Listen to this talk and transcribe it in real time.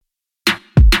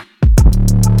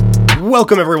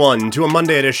Welcome, everyone, to a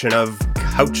Monday edition of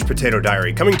Couch Potato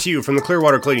Diary, coming to you from the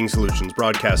Clearwater Cleaning Solutions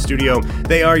broadcast studio.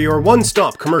 They are your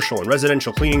one-stop commercial and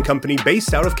residential cleaning company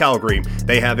based out of Calgary.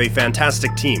 They have a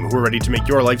fantastic team who are ready to make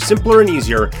your life simpler and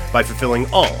easier by fulfilling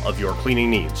all of your cleaning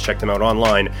needs. Check them out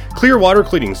online,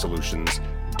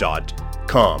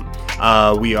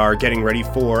 clearwatercleaningsolutions.com. We are getting ready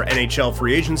for NHL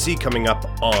free agency coming up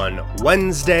on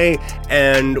Wednesday,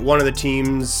 and one of the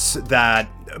teams that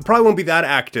probably won't be that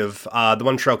active, the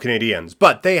Montreal Canadiens,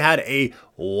 but they had a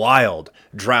wild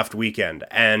draft weekend.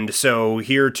 And so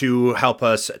here to help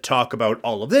us talk about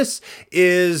all of this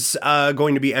is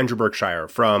going to be Andrew Berkshire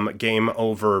from Game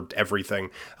Over Everything.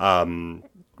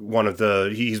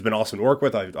 He's been awesome to work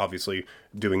with. I've obviously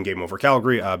doing Game Over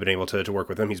Calgary, been able to work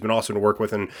with him. He's been awesome to work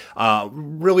with, and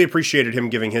really appreciated him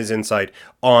giving his insight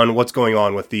on what's going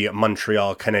on with the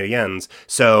Montreal Canadiens.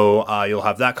 So you'll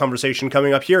have that conversation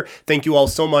coming up here. Thank you all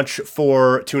so much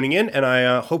for tuning in, and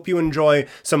I hope you enjoy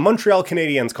some Montreal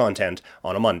Canadiens content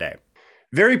on a Monday.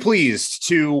 Very pleased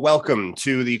to welcome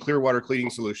to the Clearwater Cleaning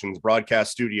Solutions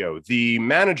broadcast studio the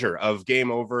manager of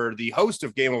Game Over, the host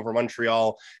of Game Over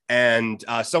Montreal, and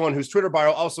someone whose Twitter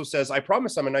bio also says, "I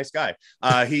promise I'm a nice guy."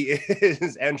 He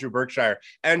is Andrew Berkshire.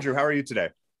 Andrew, how are you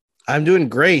today? I'm doing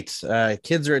great.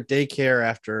 Kids are at daycare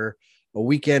after a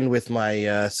weekend with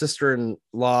my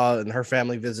sister-in-law and her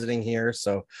family visiting here.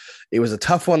 So it was a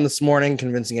tough one this morning,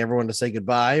 convincing everyone to say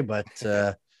goodbye, but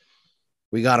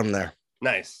we got them there.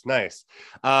 Nice.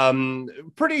 Pretty,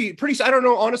 I don't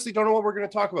know, honestly, don't know what we're going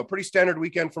to talk about. Pretty standard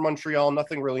weekend for Montreal.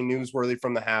 Nothing really newsworthy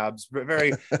from the Habs, but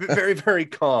very, very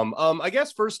calm. I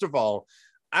guess, first of all,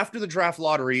 after the draft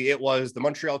lottery, it was the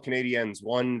Montreal Canadiens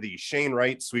won the Shane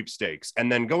Wright sweepstakes.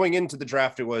 And then going into the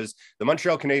draft, it was the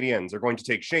Montreal Canadiens are going to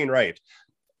take Shane Wright.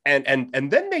 And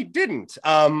then they didn't.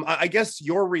 I guess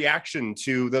your reaction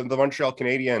to the Montreal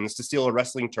Canadiens, to steal a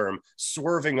wrestling term,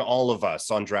 swerving all of us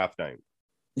on draft night.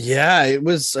 Yeah, it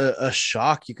was a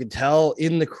shock. You could tell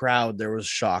in the crowd there was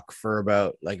shock for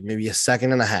about like maybe a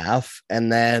second and a half,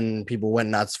 and then people went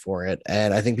nuts for it.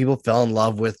 And I think people fell in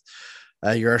love with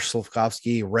Juraj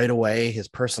Slafkovsky right away. His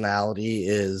personality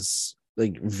is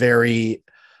like very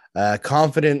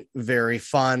confident, very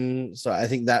fun. So I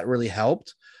think that really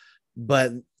helped.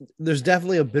 But there's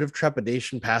definitely a bit of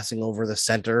trepidation passing over the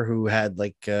center who had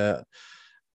like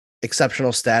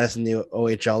exceptional status in the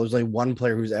OHL. There's only one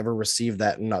player who's ever received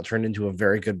that and not turned into a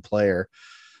very good player.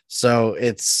 So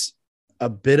it's a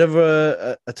bit of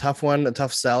a tough one, a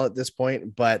tough sell at this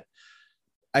point. But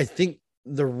I think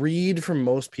the read from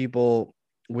most people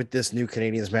with this new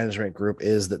Canadiens management group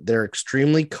is that they're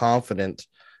extremely confident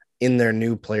in their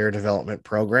new player development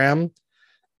program.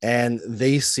 And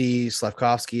they see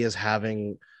Slafkovsky as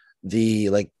having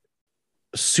the like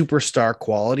superstar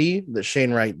quality that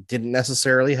Shane Wright didn't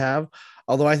necessarily have.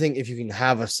 Although I think if you can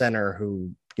have a center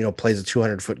who, you know, plays a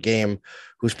 200-foot game,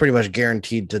 who's pretty much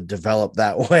guaranteed to develop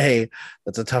that way,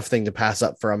 that's a tough thing to pass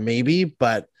up for a maybe.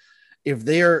 But if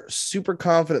they are super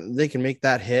confident that they can make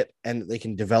that hit and they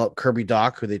can develop Kirby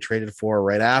Dach, who they traded for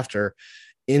right after,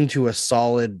 into a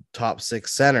solid top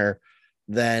six center,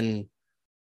 then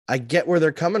I get where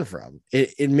they're coming from.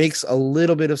 It makes a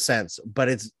little bit of sense, but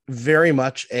it's very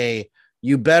much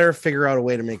you better figure out a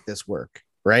way to make this work,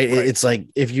 right? It's like,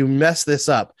 if you mess this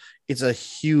up, it's a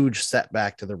huge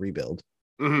setback to the rebuild.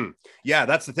 Mm-hmm. Yeah,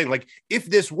 that's the thing. Like, if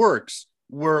this works,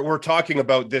 we're talking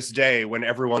about this day when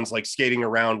everyone's like skating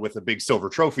around with a big silver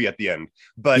trophy at the end.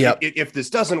 But if this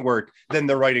doesn't work, then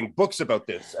they're writing books about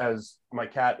this, as my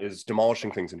cat is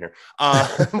demolishing things in here.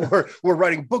 We're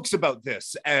writing books about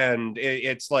this, and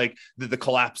it's like the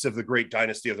collapse of the great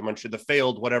dynasty of the Montreal, the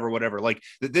failed whatever. Like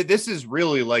this is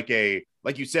really like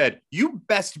like you said, you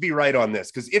best be right on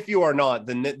this, because if you are not,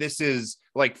 then this is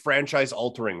like franchise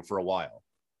altering for a while.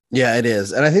 Yeah, it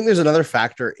is. And I think there's another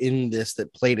factor in this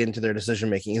that played into their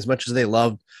decision-making. As much as they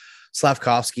loved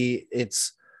Slafkovsky,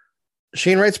 it's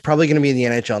Shane Wright's probably going to be in the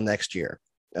NHL next year.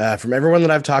 From everyone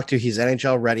that I've talked to, he's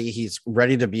NHL ready. He's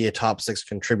ready to be a top six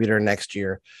contributor next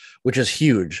year, which is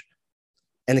huge.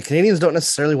 And the Canadiens don't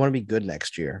necessarily want to be good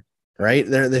next year, right?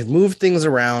 They've moved things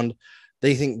around.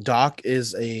 They think Dach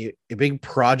is a big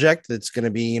project that's going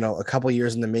to be, you know, a couple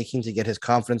years in the making to get his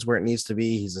confidence where it needs to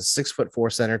be. He's a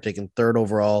 6'4" center, taken third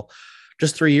overall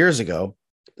just 3 years ago.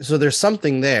 So there's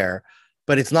something there,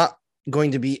 but it's not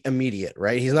going to be immediate,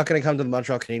 right? He's not going to come to the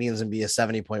Montreal Canadiens and be a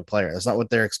 70-point player. That's not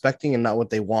what they're expecting and not what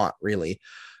they want, really.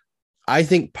 I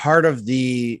think part of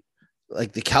the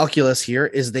calculus here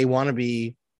is they want to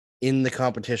be in the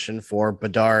competition for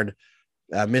Bedard,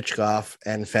 Michkov,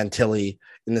 and Fantilli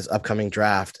in this upcoming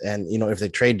draft. And, you know, if they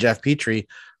trade Jeff Petrie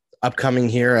upcoming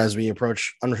here as we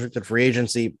approach unrestricted free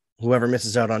agency, whoever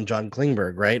misses out on John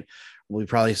Klingberg, right? we'll be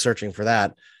probably searching for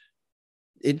that.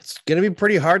 It's going to be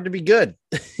pretty hard to be good.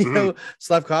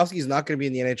 Slavkovsky is not going to be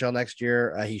in the NHL next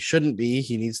year. He shouldn't be.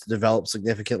 He needs to develop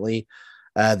significantly.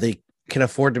 They can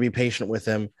afford to be patient with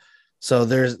him. So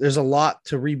there's a lot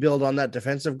to rebuild on that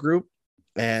defensive group,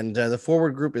 and the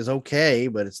forward group is okay,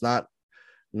 but it's not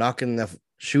knocking the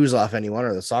shoes off anyone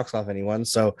or the socks off anyone.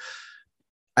 So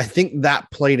I think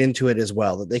that played into it as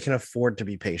well, that they can afford to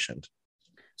be patient.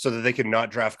 So that they can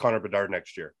not draft Connor Bedard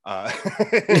next year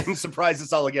and surprise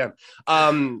us all again.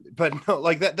 But no,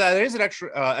 like that is an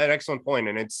excellent point.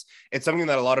 And it's something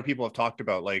that a lot of people have talked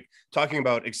about, like talking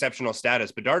about exceptional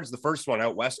status. Bedard's the first one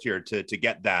out west here to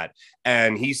get that.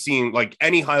 And he seemed like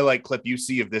any highlight clip you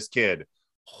see of this kid,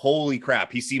 holy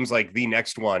crap, he seems like the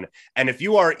next one. And if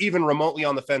you are even remotely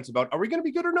on the fence about, are we going to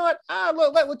be good or not?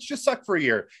 Let's just suck for a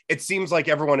year. It seems like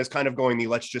everyone is kind of going the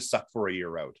let's just suck for a year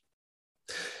route.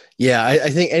 Yeah, I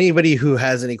think anybody who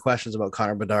has any questions about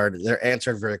Connor Bedard, they're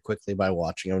answered very quickly by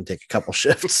watching him take a couple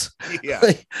shifts. Yeah.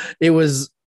 It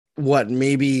was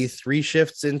maybe 3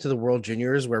 shifts into the World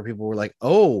Juniors where people were like,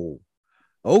 oh,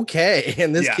 okay.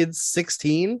 And this kid's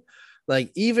 16.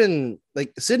 Like, even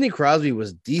like Sidney Crosby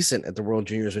was decent at the World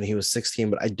Juniors when he was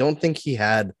 16, but I don't think he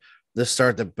had the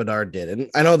start that Bedard did. And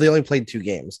I know they only played 2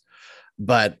 games,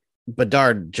 but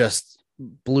Bedard just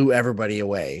blew everybody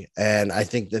away. And I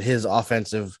think that his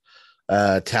offensive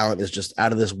talent is just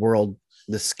out of this world,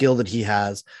 the skill that he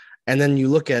has. And then you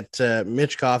look at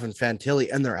Michkov and Fantilli,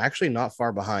 and they're actually not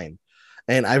far behind.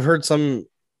 And I've heard some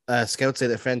scouts say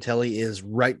that Fantilli is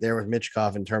right there with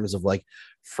Michkov in terms of like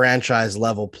franchise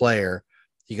level player.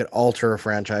 He could alter a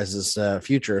franchise's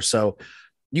future. So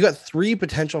you got 3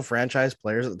 potential franchise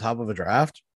players at the top of a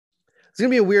draft. It's going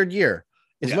to be a weird year.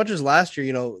 As much as last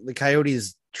year, the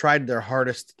Coyotes tried their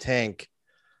hardest to tank.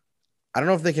 I don't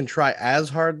know if they can try as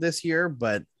hard this year,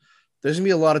 but there's going to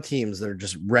be a lot of teams that are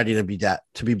just ready to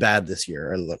be bad this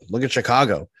year. And look at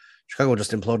Chicago. Chicago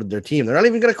just imploded their team. They're not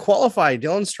even going to qualify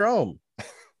Dylan Strome.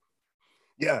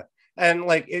 Yeah. And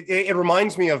like it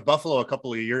reminds me of Buffalo a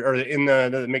couple of years, or in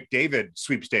the McDavid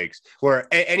sweepstakes, where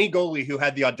any goalie who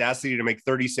had the audacity to make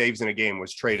 30 saves in a game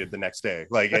was traded the next day.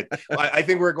 Like I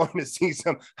think we're going to see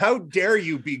some. How dare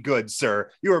you be good, sir?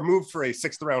 You are moved for a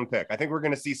 6th round pick. I think we're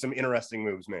going to see some interesting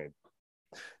moves made.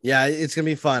 Yeah, it's gonna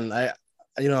be fun. I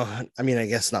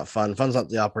guess not fun. Fun's not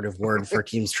the operative word for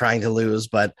teams trying to lose,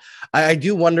 but I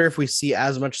do wonder if we see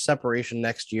as much separation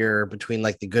next year between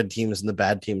like the good teams and the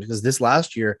bad teams, because this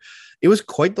last year it was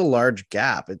quite the large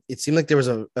gap. It seemed like there was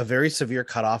a very severe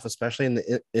cutoff, especially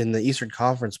in the Eastern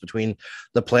Conference, between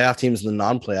the playoff teams and the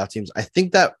non-playoff teams. I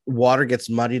think that water gets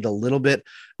muddied a little bit,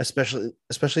 especially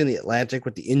in the Atlantic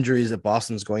with the injuries that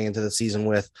Boston's going into the season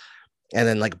with. And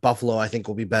then like Buffalo, I think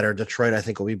will be better. Detroit, I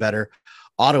think will be better.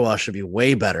 Ottawa should be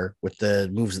way better with the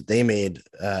moves that they made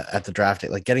at the draft.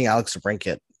 Like getting Alex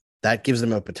DeBrincat, that gives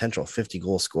them a potential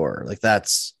 50-goal scorer. Like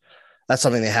that's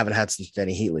something they haven't had since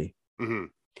Denny Heatley. Mm-hmm.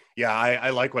 Yeah, I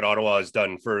like what Ottawa has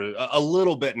done for a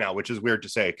little bit now, which is weird to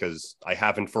say because I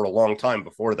haven't for a long time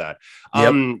before that.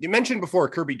 You mentioned before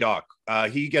Kirby Dach.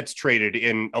 He gets traded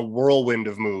in a whirlwind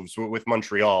of moves with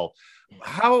Montreal.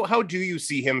 How do you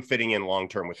see him fitting in long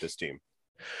term with this team?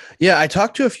 Yeah, I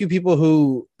talked to a few people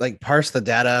who like parse the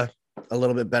data a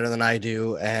little bit better than I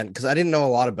do, and because I didn't know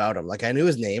a lot about him. Like I knew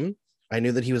his name, I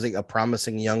knew that he was like a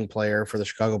promising young player for the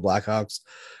Chicago Blackhawks,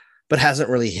 but hasn't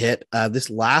really hit. This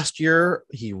last year,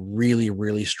 he really,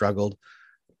 really struggled.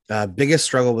 Biggest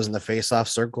struggle was in the faceoff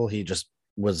circle. He just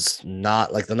was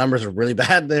not like the numbers are really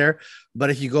bad there. But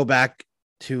if you go back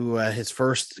to his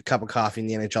first cup of coffee in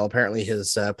the NHL, apparently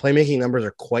his playmaking numbers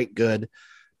are quite good.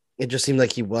 It just seemed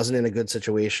like he wasn't in a good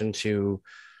situation to,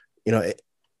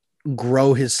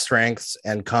 grow his strengths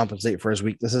and compensate for his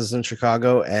weaknesses in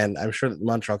Chicago. And I'm sure that the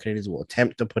Montreal Canadiens will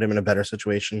attempt to put him in a better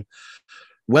situation.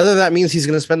 Whether that means he's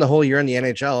going to spend the whole year in the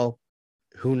NHL,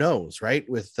 who knows, right?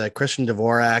 With Christian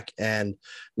Dvorak and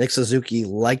Nick Suzuki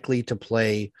likely to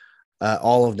play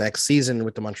all of next season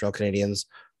with the Montreal Canadiens,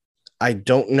 I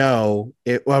don't know.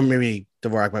 Maybe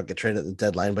Dvorak might get traded at the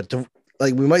deadline, but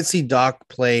we might see Dach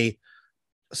play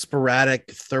sporadic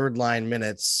 3rd-line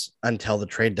minutes until the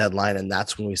trade deadline, and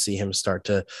that's when we see him start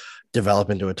to develop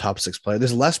into a top 6 player.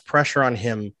 There's less pressure on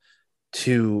him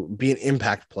to be an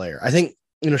impact player. I think,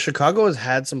 Chicago has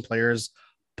had some players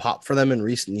pop for them in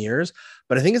recent years,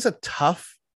 but I think it's a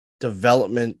tough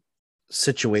development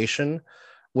situation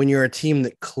when you're a team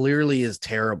that clearly is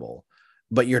terrible,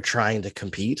 but you're trying to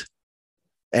compete.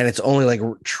 And it's only like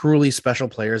truly special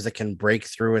players that can break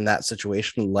through in that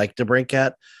situation, like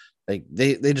DeBrincat. Like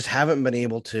they just haven't been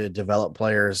able to develop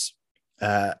players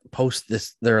post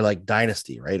this their like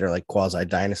dynasty, right? Or like quasi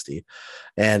dynasty.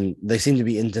 And they seem to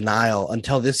be in denial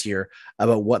until this year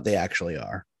about what they actually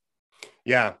are.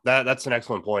 Yeah, that's an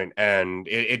excellent point, and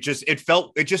it just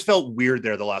felt weird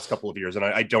there the last couple of years, and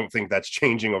I don't think that's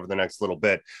changing over the next little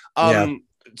bit. Yeah.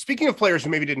 Speaking of players who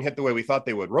maybe didn't hit the way we thought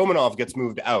they would, Romanov gets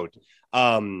moved out,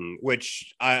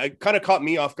 which I kind of caught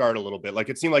me off guard a little bit. Like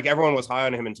it seemed like everyone was high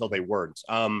on him until they weren't.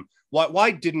 Why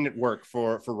didn't it work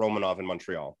for Romanov in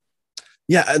Montreal?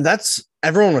 Yeah, that's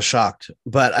everyone was shocked,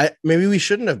 but I maybe we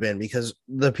shouldn't have been because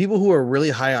the people who were really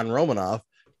high on Romanov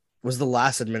was the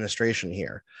last administration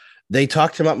here. They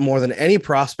talked him up more than any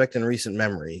prospect in recent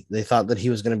memory. They thought that he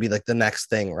was going to be like the next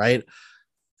thing, right?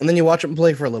 And then you watch him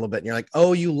play for a little bit and you're like,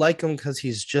 oh, you like him because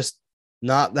he's just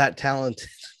not that talented.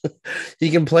 He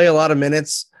can play a lot of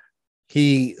minutes.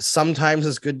 He sometimes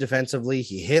is good defensively.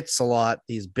 He hits a lot.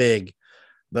 He's big.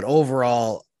 But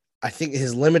overall, I think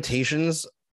his limitations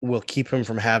will keep him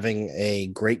from having a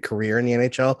great career in the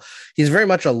NHL. He's very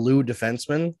much a Lou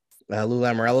defenseman, Lou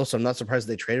Lamoriello, so I'm not surprised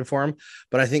they traded for him.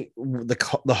 But I think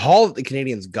the haul that the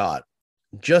Canadians got,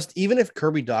 just even if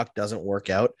Kirby Dach doesn't work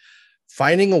out,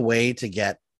 finding a way to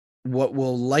get what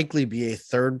will likely be a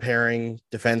third pairing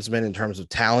defenseman in terms of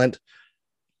talent,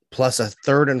 plus a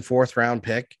third and fourth round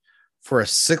pick for a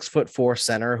 6'4"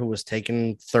 center who was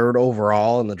taken third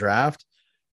overall in the draft.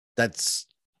 That's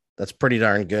pretty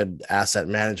darn good asset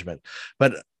management.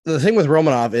 But the thing with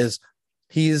Romanov is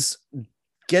he's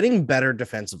getting better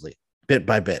defensively bit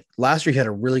by bit. Last year, he had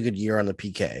a really good year on the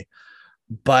PK,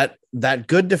 but that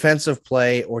good defensive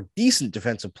play or decent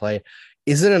defensive play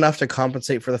isn't enough to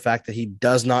compensate for the fact that he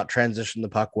does not transition the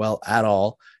puck well at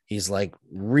all. He's like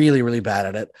really, really bad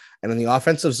at it. And in the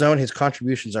offensive zone, his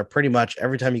contributions are pretty much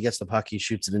every time he gets the puck, he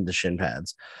shoots it into shin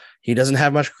pads. He doesn't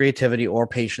have much creativity or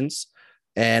patience,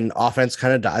 and offense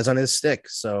kind of dies on his stick.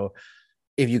 So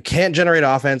if you can't generate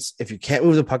offense, if you can't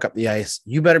move the puck up the ice,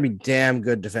 you better be damn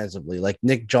good defensively. Like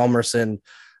Nick Hjalmarsson,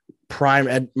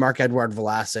 prime Marc-Edouard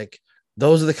Vlasic.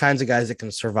 Those are the kinds of guys that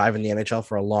can survive in the NHL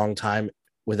for a long time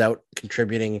without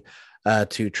contributing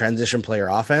to transition player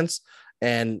offense.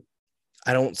 And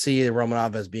I don't see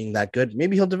Romanov as being that good.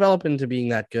 Maybe he'll develop into being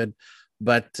that good,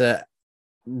 but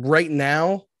right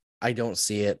now I don't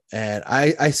see it. And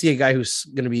I see a guy who's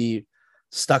going to be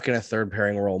stuck in a third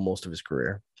pairing role most of his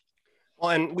career.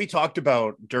 Well, and we talked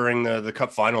about during the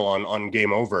Cup final on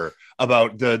Game Over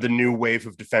about the new wave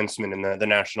of defensemen in the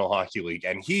National Hockey League,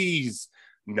 and he's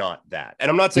not that. And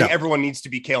I'm not saying everyone needs to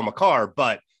be Cale Makar,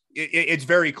 but it's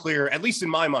very clear, at least in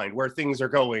my mind, where things are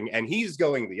going, and he's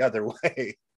going the other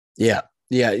way. Yeah.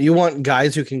 You want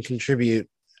guys who can contribute,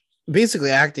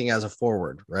 basically acting as a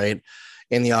forward, right,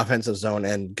 in the offensive zone,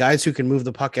 and guys who can move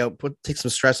the puck out, take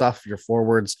some stress off of your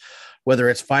forwards, whether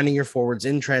it's finding your forwards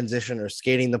in transition or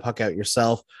skating the puck out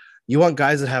yourself. You want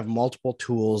guys that have multiple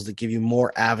tools that give you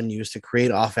more avenues to create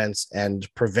offense and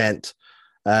prevent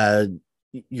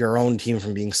your own team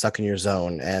from being stuck in your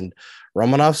zone. And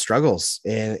Romanov struggles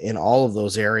in all of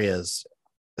those areas.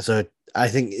 So I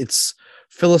think it's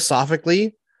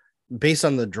philosophically, based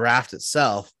on the draft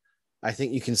itself, I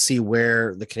think you can see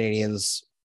where the Canadians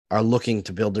are looking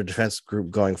to build their defense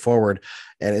group going forward.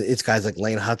 And it's guys like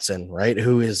Lane Hutson, right?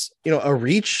 Who is, a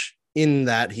reach in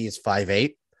that he's 5'8".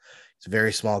 He's a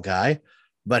very small guy,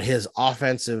 but his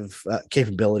offensive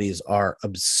capabilities are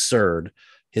absurd.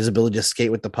 His ability to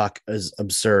skate with the puck is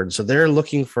absurd. So they're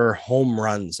looking for home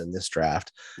runs in this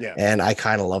draft. Yeah. And I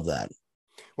kind of love that.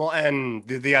 Well, and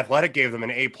the Athletic gave them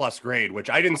an A+ grade, which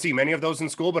I didn't see many of those in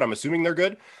school, but I'm assuming they're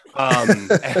good. And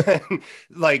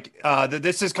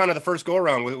this is kind of the first go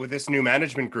around with this new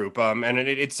management group. And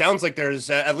it sounds like there's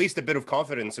at least a bit of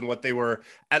confidence in what they were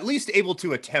at least able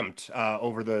to attempt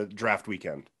over the draft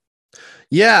weekend.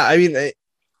 Yeah. I mean,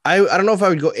 I don't know if I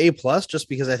would go A+ just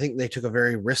because I think they took a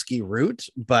very risky route,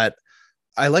 but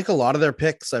I like a lot of their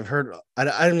picks. I've heard,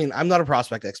 I mean, I'm not a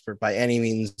prospect expert by any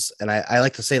means. And I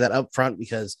like to say that up front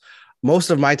because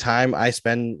most of my time I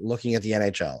spend looking at the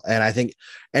NHL. And I think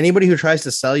anybody who tries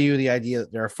to sell you the idea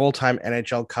that they're a full-time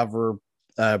NHL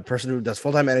person who does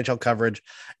full-time NHL coverage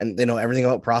and they know everything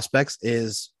about prospects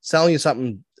is selling you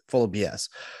something full of BS.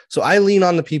 So I lean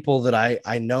on the people that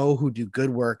I know who do good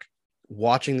work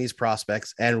watching these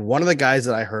prospects. And one of the guys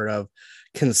that I heard of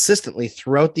consistently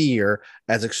throughout the year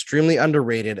as extremely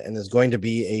underrated and is going to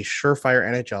be a surefire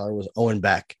NHLer was Owen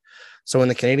Beck. So when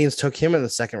the Canadians took him in the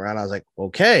second round, I was like,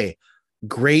 okay,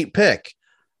 great pick.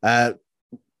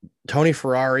 Tony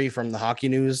Ferrari from the Hockey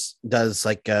News does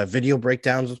like video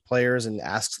breakdowns with players and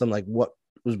asks them like, what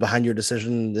was behind your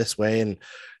decision this way? And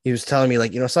he was telling me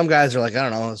like, some guys are like, I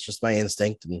don't know, it's just my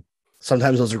instinct. And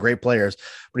Sometimes those are great players.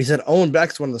 But he said Owen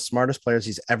Beck's one of the smartest players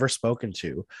he's ever spoken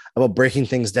to about breaking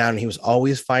things down. He was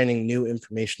always finding new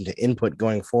information to input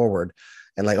going forward.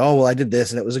 And like, oh, well, I did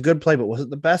this and it was a good play, but was it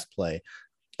the best play?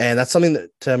 And that's something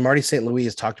that Marty St. Louis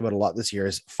has talked about a lot this year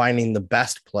is finding the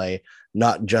best play,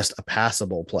 not just a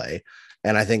passable play.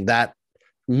 And I think that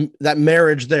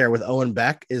marriage there with Owen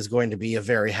Beck is going to be a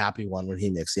very happy one when he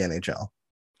makes the NHL.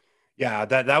 Yeah,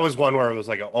 that was one where I was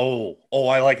like,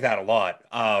 I like that a lot.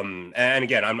 And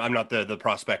again, I'm not the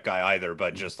prospect guy either,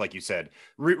 but just like you said,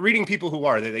 reading people who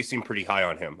are, they seem pretty high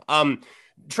on him.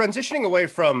 Transitioning away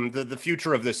from the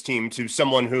future of this team to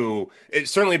someone who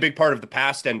is certainly a big part of the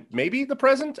past and maybe the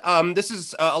present. This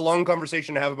is a long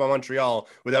conversation to have about Montreal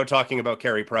without talking about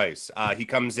Carey Price. He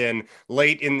comes in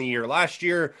late in the year last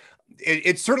year.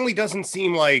 It certainly doesn't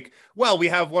seem like, well, we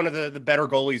have one of the better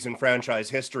goalies in franchise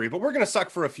history, but we're going to suck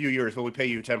for a few years while we pay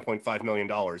you $10.5 million.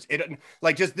 It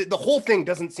like just the whole thing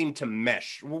doesn't seem to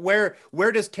mesh. Where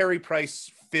does Carey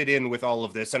Price fit in with all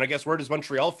of this? And I guess where does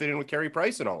Montreal fit in with Carey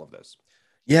Price in all of this?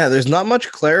 Yeah, there's not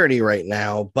much clarity right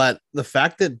now, but the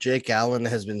fact that Jake Allen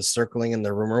has been circling in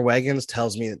the rumor wagons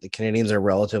tells me that the Canadians are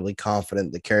relatively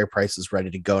confident that Carey Price is ready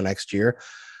to go next year.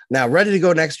 Now, ready to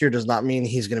go next year does not mean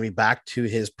he's going to be back to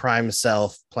his prime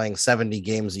self playing 70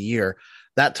 games a year.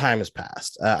 That time has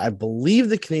passed. I believe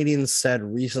the Canadians said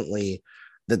recently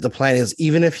that the plan is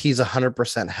even if he's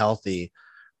 100% healthy,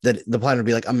 that the plan would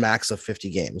be like a max of 50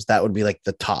 games. That would be like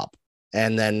the top.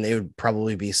 And then it would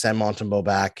probably be Sam Montembeault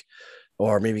back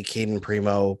or maybe Caden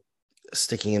Primo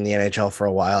sticking in the NHL for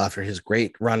a while after his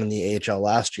great run in the AHL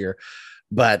last year.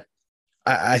 But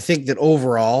I think that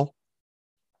overall,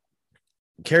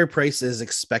 Carey Price is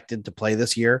expected to play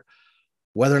this year.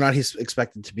 Whether or not he's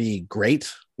expected to be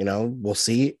great, we'll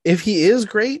see. If he is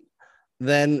great,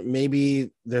 then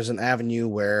maybe there's an avenue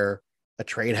where a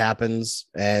trade happens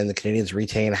and the Canadians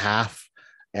retain half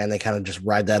and they kind of just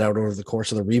ride that out over the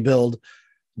course of the rebuild.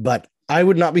 But I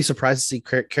would not be surprised to see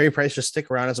Carey Price just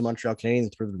stick around as a Montreal Canadian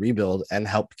through the rebuild and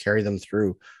help carry them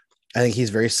through. I think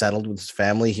he's very settled with his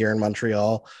family here in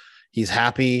Montreal. He's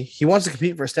happy. He wants to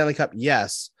compete for a Stanley Cup,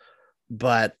 yes,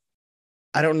 but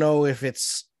I don't know if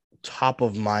it's top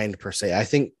of mind per se. I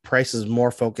think Price is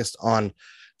more focused on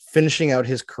finishing out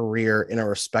his career in a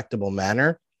respectable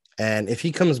manner. And if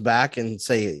he comes back and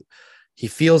say he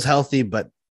feels healthy, but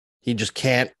he just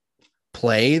can't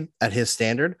play at his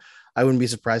standard, I wouldn't be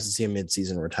surprised to see a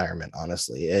midseason retirement,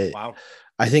 honestly. Wow.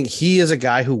 I think he is a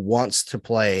guy who wants to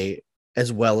play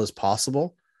as well as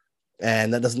possible.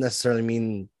 And that doesn't necessarily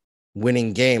mean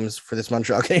winning games for this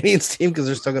Montreal Canadiens team because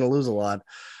they're still going to lose a lot.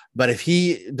 But if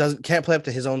he can't play up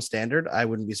to his own standard, I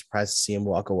wouldn't be surprised to see him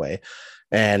walk away.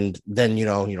 And then, you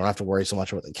don't have to worry so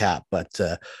much about the cap. But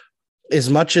as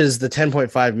much as the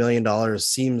 $10.5 million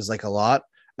seems like a lot,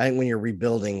 I think when you're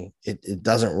rebuilding, it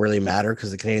doesn't really matter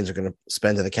because the Canadians are going to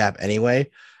spend to the cap anyway.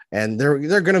 And they're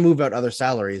going to move out other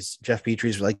salaries. Jeff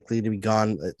Petry's likely to be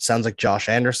gone. It sounds like Josh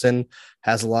Anderson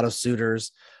has a lot of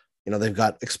suitors. They've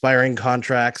got expiring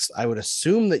contracts. I would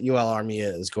assume that Yoel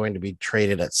Armia is going to be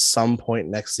traded at some point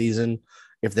next season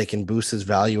if they can boost his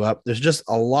value up. There's just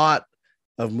a lot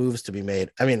of moves to be made.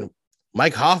 I mean,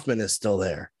 Mike Hoffman is still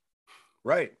there.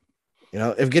 Right.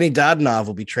 Evgeny Dadonov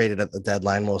will be traded at the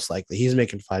deadline, most likely. He's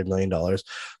making $5 million.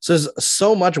 So there's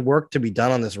so much work to be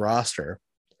done on this roster.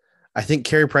 I think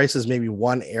Carey Price is maybe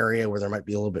one area where there might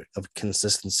be a little bit of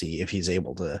consistency if he's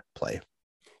able to play.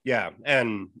 Yeah.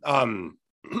 And,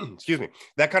 excuse me,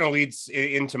 that kind of leads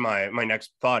into my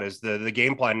next thought is the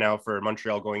game plan now for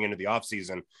Montreal going into the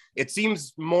offseason. It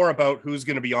seems more about who's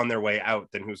going to be on their way out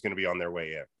than who's going to be on their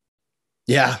way in.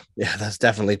 Yeah, that's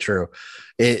definitely true.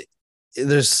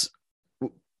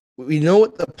 We know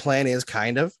what the plan is,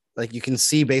 kind of. Like you can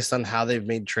see based on how they've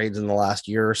made trades in the last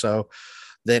year or so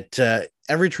that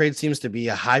every trade seems to be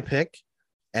a high pick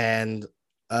and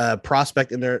a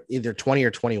prospect in their either 20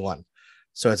 or 21.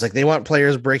 So it's like they want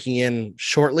players breaking in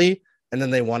shortly, and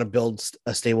then they want to build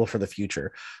a stable for the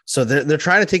future. So they're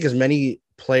trying to take as many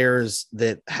players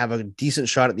that have a decent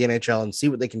shot at the NHL and see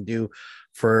what they can do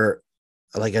for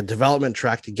like a development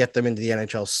track to get them into the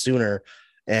NHL sooner.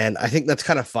 And I think that's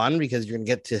kind of fun because you're going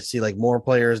to get to see like more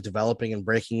players developing and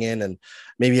breaking in and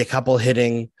maybe a couple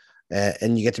hitting.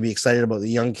 And you get to be excited about the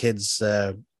young kids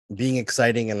being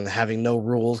exciting and having no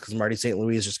rules because Marty St.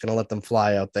 Louis is just going to let them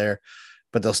fly out there,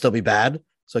 but they'll still be bad.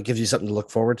 So it gives you something to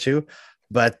look forward to.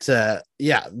 But the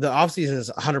offseason is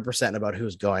 100% about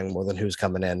who's going more than who's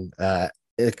coming in,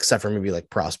 except for maybe like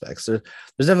prospects. There's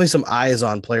definitely some eyes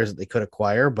on players that they could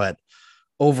acquire, but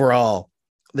overall,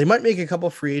 they might make a couple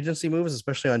free agency moves,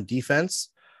 especially on defense,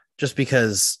 just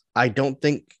because I don't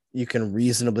think you can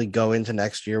reasonably go into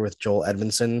next year with Joel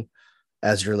Edmondson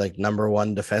as your like number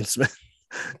one defenseman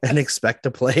and expect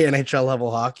to play NHL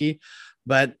level hockey.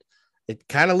 But it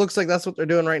kind of looks like that's what they're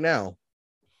doing right now.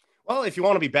 Well, if you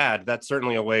want to be bad, that's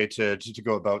certainly a way to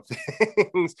go about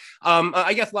things.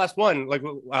 I guess last one, like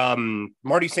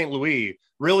Marty St. Louis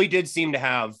really did seem to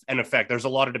have an effect. There's a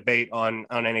lot of debate on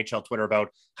NHL Twitter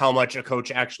about how much a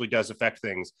coach actually does affect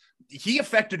things. He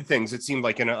affected things, it seemed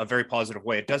like, in a very positive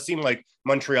way. It does seem like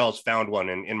Montreal's found one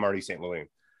in Marty St. Louis.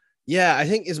 Yeah, I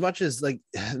think as much as like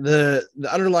the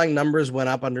underlying numbers went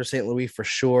up under St. Louis for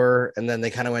sure, and then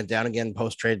they kind of went down again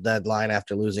post-trade deadline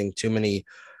after losing too many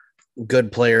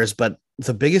good players. But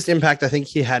the biggest impact I think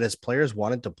he had is players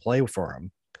wanted to play for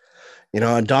him. You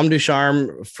know, and Dom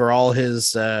Ducharme, for all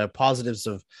his positives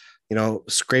of, you know,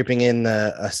 scraping in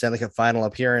a Stanley Cup final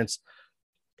appearance,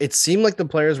 it seemed like the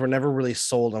players were never really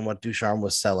sold on what Ducharme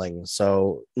was selling.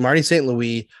 So Marty St.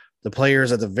 Louis, the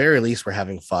players at the very least were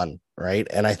having fun, right?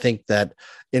 And I think that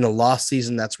in a lost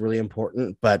season, that's really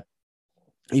important. But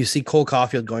you see Cole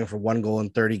Caulfield going for 1 goal in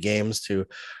 30 games to,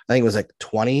 I think it was like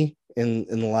 20 in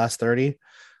the last 30,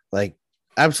 like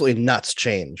absolutely nuts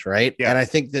change, right? Yeah. And I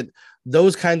think that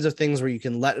those kinds of things where you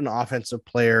can let an offensive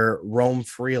player roam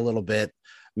free a little bit,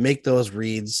 make those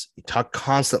reads. You talk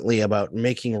constantly about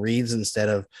making reads instead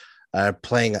of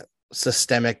playing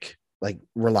systemic, like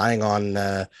relying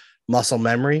on muscle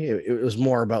memory. It was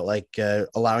more about like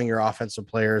allowing your offensive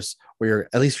players, or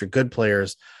at least your good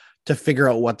players, to figure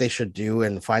out what they should do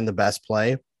and find the best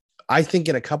play. I think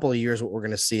in a couple of years, what we're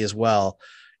going to see as well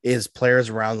is players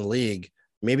around the league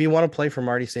maybe want to play for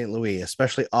Marty St. Louis,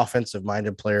 especially offensive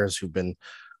minded players who've been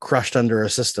crushed under a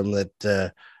system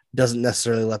that doesn't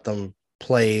necessarily let them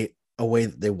play a way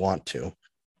that they want to.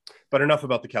 But enough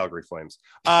about the Calgary Flames.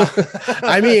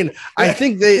 I mean, I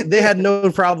think they had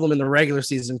no problem in the regular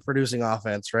season producing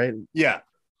offense, right? Yeah.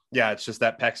 Yeah, it's just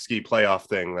that Pax-Ski playoff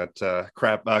thing that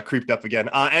creeped up again.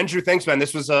 Andrew, thanks, man.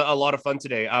 This was a lot of fun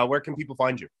today. Where can people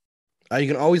find you? You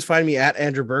can always find me at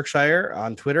Andrew Berkshire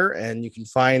on Twitter, and you can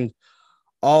find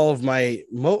all of my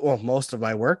most of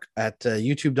my work at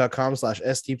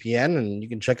youtube.com/STPN, and you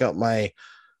can check out my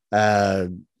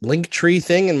link tree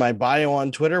thing in my bio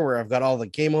on Twitter, where I've got all the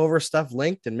Game Over stuff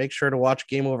linked. And make sure to watch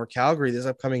Game Over Calgary this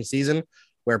upcoming season,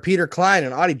 where Peter Klein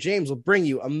and Audie James will bring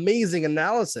you amazing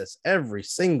analysis every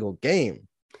single game.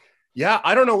 Yeah,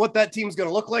 I don't know what that team's going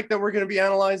to look like that we're going to be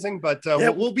analyzing, but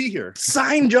we'll be here.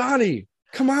 Sign Johnny.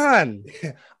 Come on.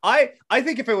 I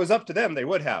think if it was up to them, they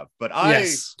would have, but I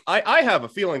have a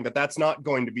feeling that that's not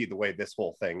going to be the way this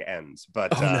whole thing ends.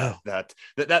 But no.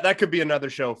 that could be another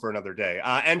show for another day.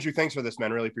 Andrew, thanks for this,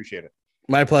 man. Really appreciate it.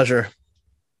 My pleasure.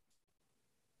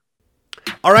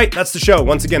 All right, that's the show.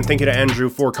 Once again, thank you to Andrew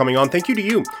for coming on. Thank you to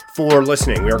you for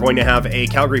listening. We are going to have a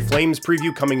Calgary Flames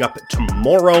preview coming up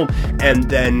tomorrow, and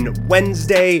then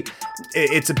Wednesday.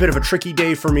 It's a bit of a tricky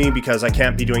day for me because I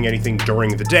can't be doing anything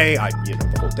during the day.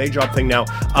 The whole day job thing now.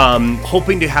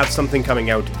 Hoping to have something coming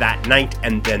out that night,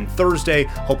 and then Thursday,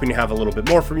 hoping to have a little bit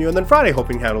more from you, and then Friday,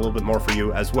 hoping to have a little bit more for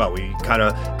you as well. We kind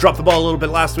of dropped the ball a little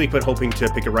bit last week, but hoping to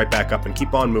pick it right back up and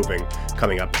keep on moving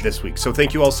coming up this week. So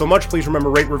thank you all so much. Please remember,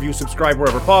 rate, review, subscribe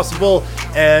wherever possible,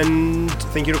 and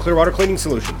thank you to Clearwater Cleaning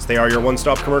Solutions. They are your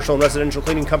one-stop commercial and residential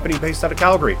cleaning company based out of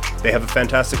Calgary. They have a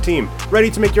fantastic team,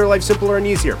 ready to make your life simpler and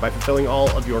easier by fulfilling all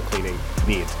of your cleaning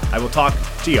needs. I will talk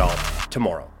to y'all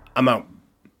tomorrow. I'm out.